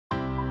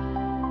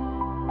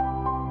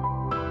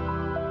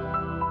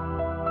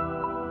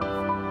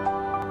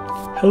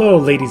Hello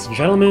ladies and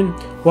gentlemen,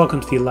 welcome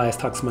to the Elias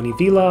Talks Money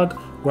vlog,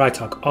 where I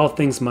talk all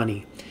things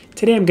money.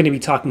 Today I'm going to be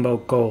talking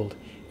about gold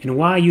and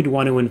why you'd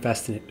want to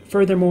invest in it.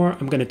 Furthermore,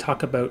 I'm going to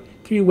talk about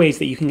 3 ways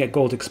that you can get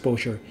gold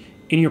exposure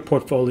in your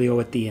portfolio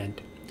at the end.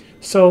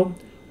 So,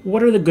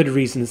 what are the good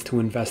reasons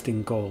to invest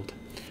in gold?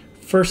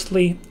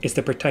 Firstly, is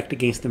to protect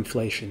against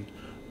inflation.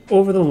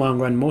 Over the long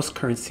run, most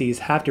currencies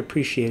have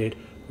depreciated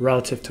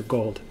relative to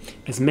gold,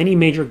 as many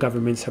major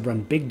governments have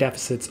run big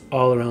deficits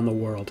all around the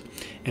world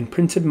and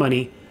printed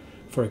money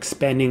for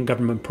expanding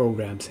government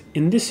programs.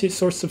 In this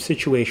sorts of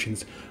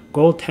situations,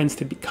 gold tends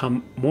to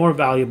become more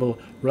valuable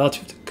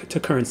relative to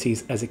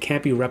currencies, as it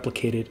can't be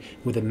replicated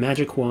with a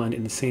magic wand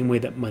in the same way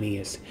that money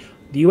is.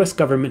 The US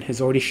government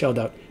has already shelled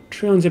out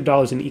trillions of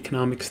dollars in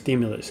economic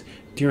stimulus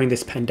during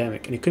this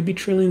pandemic, and it could be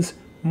trillions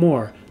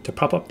more to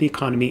prop up the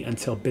economy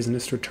until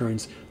business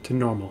returns to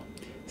normal.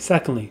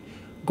 Secondly,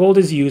 gold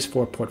is used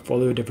for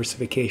portfolio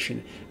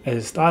diversification, as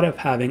it's thought of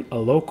having a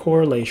low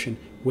correlation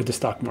with the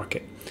stock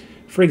market.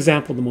 For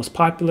example, the most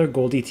popular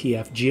gold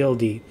ETF,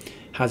 GLD,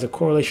 has a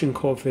correlation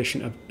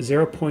coefficient of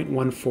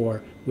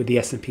 0.14 with the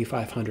S&P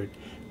 500.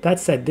 That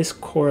said, this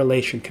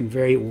correlation can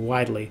vary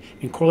widely,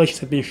 and correlations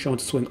have been shown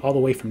to swing all the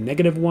way from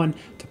 -1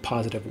 to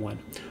 +1.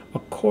 A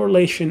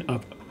correlation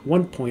of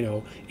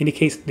 1.0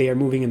 indicates they are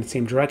moving in the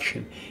same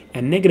direction,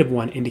 and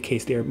 -1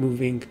 indicates they are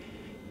moving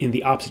in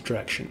the opposite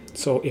direction.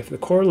 So if the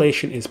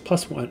correlation is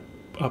plus one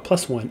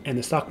and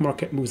the stock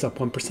market moves up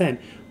 1%,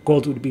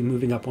 gold would be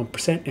moving up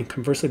 1%, and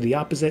conversely the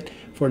opposite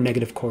for a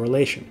negative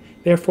correlation.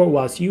 Therefore,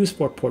 while it's used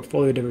for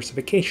portfolio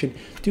diversification,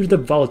 due to the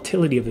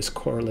volatility of this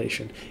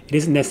correlation, it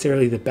isn't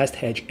necessarily the best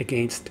hedge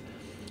against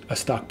a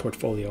stock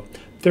portfolio.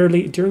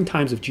 Thirdly, during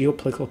times of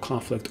geopolitical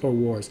conflict or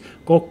wars,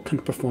 gold can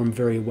perform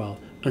very well.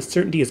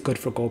 Uncertainty is good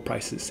for gold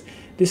prices.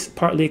 This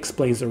partly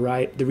explains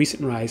the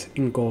recent rise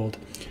in gold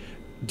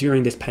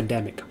during this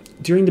pandemic.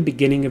 During the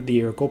beginning of the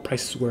year, gold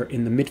prices were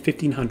in the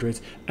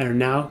mid-1500s and are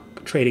now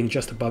trading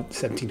just above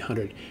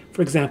 1700.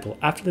 For example,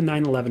 after the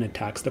 9/11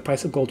 attacks, the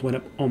price of gold went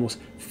up almost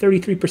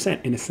 33%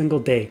 in a single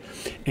day,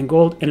 and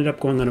gold ended up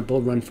going on a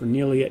bull run for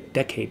nearly a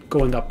decade,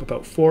 going up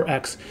about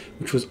 4x,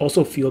 which was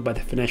also fueled by the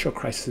financial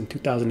crisis in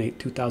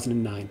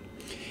 2008-2009.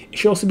 It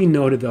should also be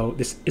noted, though,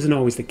 this isn't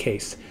always the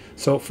case.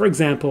 So, for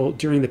example,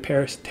 during the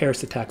Paris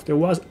terrorist attacks, there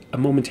was a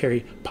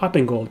momentary pop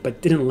in gold, but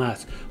it didn't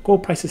last.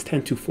 Gold prices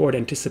tend to forward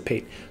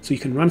anticipate, so you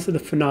can run into the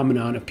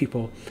phenomenon of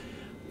people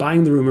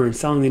buying the rumor and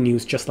selling the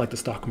news just like the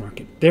stock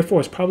market.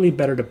 Therefore, it's probably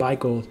better to buy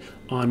gold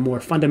on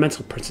more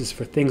fundamental principles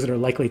for things that are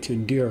likely to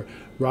endure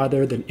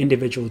rather than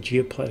individual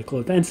geopolitical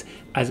events,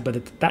 as by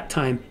that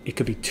time it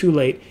could be too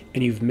late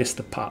and you've missed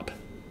the pop.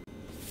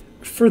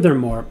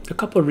 Furthermore, a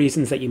couple of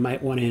reasons that you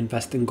might want to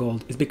invest in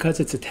gold is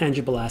because it's a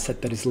tangible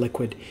asset that is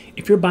liquid.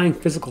 If you're buying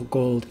physical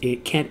gold,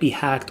 it can't be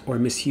hacked or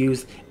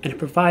misused, and it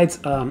provides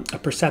a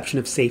perception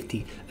of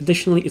safety.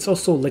 Additionally, it's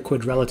also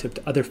liquid relative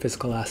to other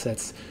physical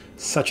assets,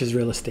 such as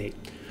real estate.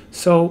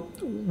 So,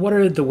 what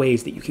are the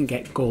ways that you can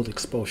get gold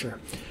exposure?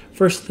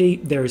 Firstly,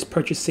 there is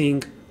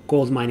purchasing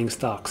gold mining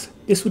stocks.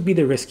 This would be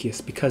the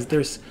riskiest because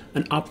there's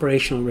an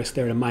operational risk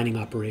there to mining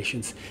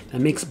operations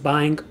that makes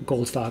buying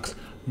gold stocks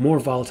more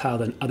volatile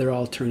than other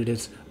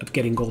alternatives of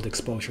getting gold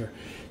exposure.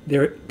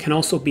 There can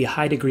also be a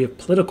high degree of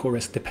political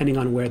risk depending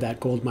on where that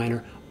gold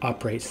miner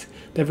operates.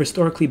 There have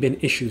historically been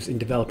issues in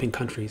developing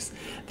countries.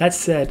 That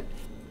said,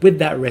 with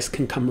that risk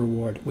can come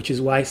reward, which is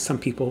why some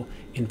people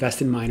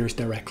invest in miners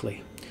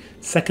directly.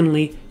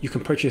 Secondly, you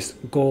can purchase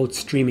gold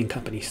streaming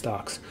company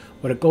stocks.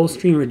 What a gold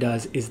streamer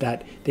does is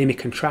that they make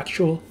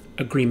contractual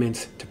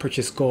agreements to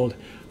purchase gold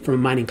from a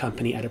mining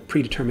company at a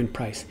predetermined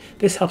price.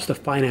 This helps to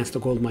finance the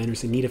gold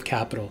miners in need of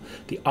capital.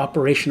 The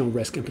operational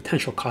risk and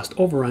potential cost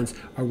overruns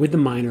are with the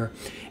miner,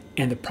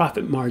 and the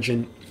profit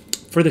margin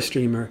for the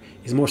streamer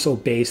is more so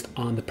based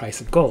on the price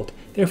of gold.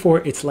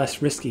 Therefore, it's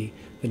less risky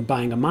than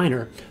buying a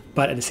miner,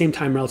 but at the same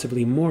time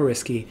relatively more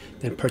risky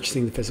than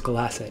purchasing the physical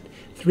asset.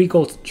 3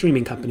 gold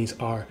streaming companies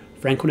are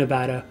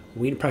Franco-Nevada,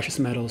 Wheaton Precious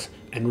Metals,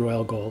 and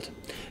Royal Gold.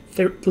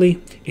 Thirdly,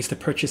 is to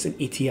purchase an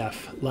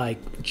ETF like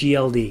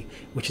GLD,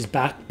 which is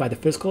backed by the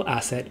physical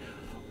asset,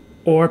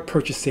 or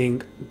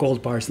purchasing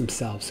gold bars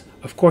themselves.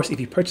 Of course, if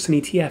you purchase an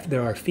ETF,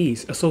 there are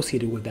fees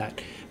associated with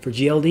that. For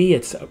GLD,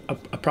 it's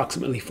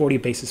approximately 40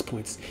 basis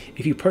points.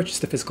 If you purchase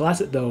the physical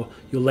asset, though,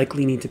 you'll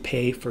likely need to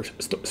pay for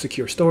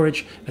secure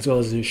storage as well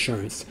as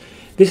insurance.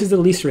 This is the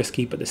least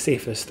risky but the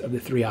safest of the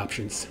 3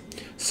 options.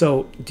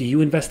 So, do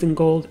you invest in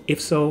gold?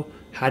 If so,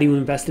 how do you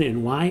invest in it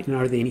and why? And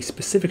are there any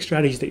specific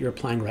strategies that you're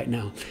applying right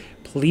now?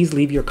 Please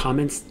leave your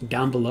comments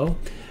down below.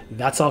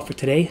 That's all for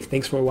today.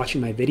 Thanks for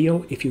watching my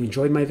video. If you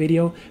enjoyed my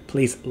video,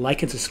 please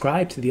like and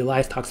subscribe to the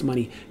Elias Talks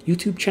Money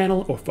YouTube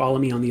channel or follow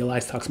me on the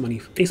Elias Talks Money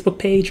Facebook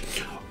page.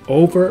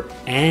 Over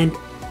and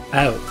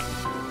out.